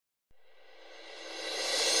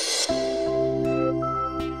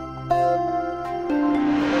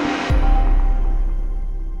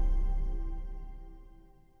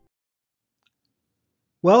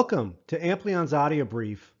Welcome to Amplion's audio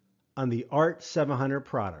brief on the ART700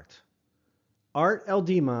 product. ART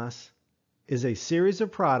LDMOS is a series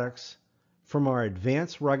of products from our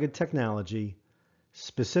advanced rugged technology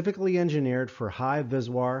specifically engineered for high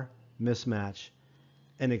VSWR, mismatch,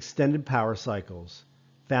 and extended power cycles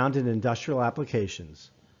found in industrial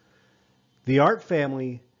applications. The ART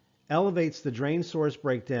family elevates the drain source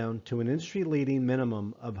breakdown to an industry-leading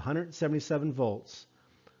minimum of 177 volts,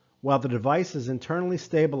 while the device is internally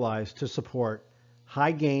stabilized to support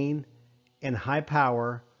high gain and high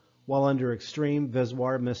power while under extreme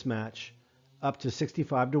VSWR mismatch up to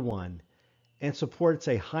 65:1 and supports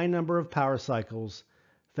a high number of power cycles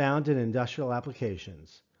found in industrial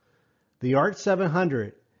applications. The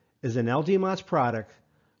ART700 is an LDMOS product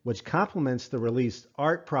which complements the released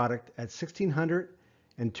ART product at 1600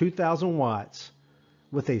 and 2000 watts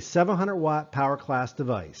with a 700 watt power class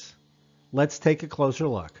device. Let's take a closer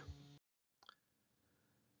look.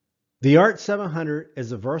 The ART700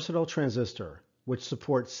 is a versatile transistor which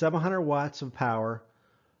supports 700 watts of power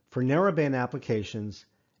for narrowband applications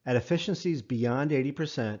at efficiencies beyond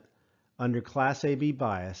 80% under Class AB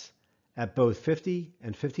bias at both 50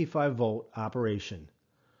 and 55 volt operation.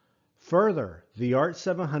 Further, the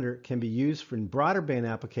ART700 can be used for broader band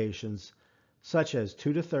applications such as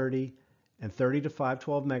 2 to 30 and 30 to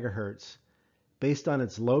 512 MHz based on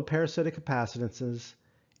its low parasitic capacitances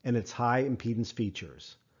and its high impedance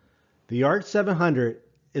features. The ART700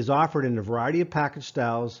 is offered in a variety of package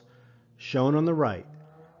styles shown on the right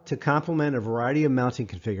to complement a variety of mounting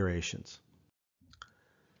configurations.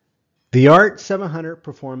 The ART700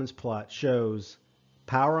 performance plot shows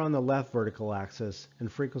power on the left vertical axis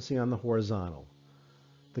and frequency on the horizontal.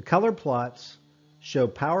 The color plots show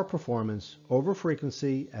power performance over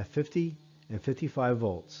frequency at 50 and 55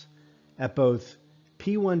 volts at both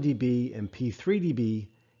P1 dB and P3 dB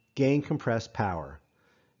gain compressed power.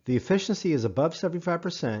 The efficiency is above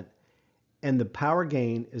 75% and the power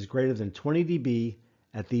gain is greater than 20 dB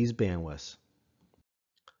at these bandwidths.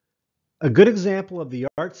 A good example of the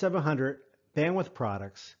ART700 bandwidth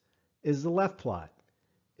products is the left plot.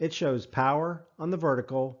 It shows power on the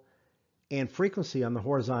vertical and frequency on the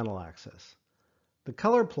horizontal axis. The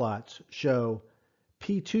color plots show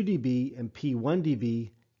P2 dB and P1 dB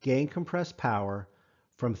gain compressed power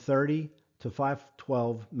from 30 to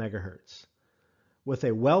 512 MHz. with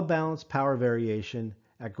a well-balanced power variation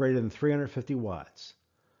at greater than 350 watts.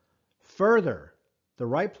 Further, the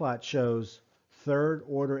right plot shows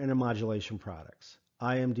third-order intermodulation products,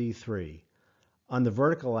 IMD3, on the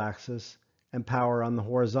vertical axis and power on the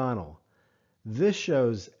horizontal. This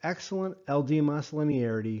shows excellent LDMOS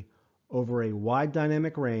linearity over a wide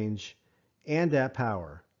dynamic range and at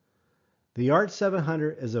power. The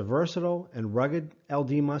ART700 is a versatile and rugged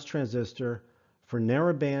LDMOS transistor for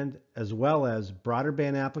narrowband as well as broader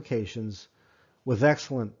band applications with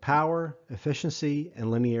excellent power, efficiency, and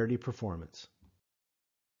linearity performance.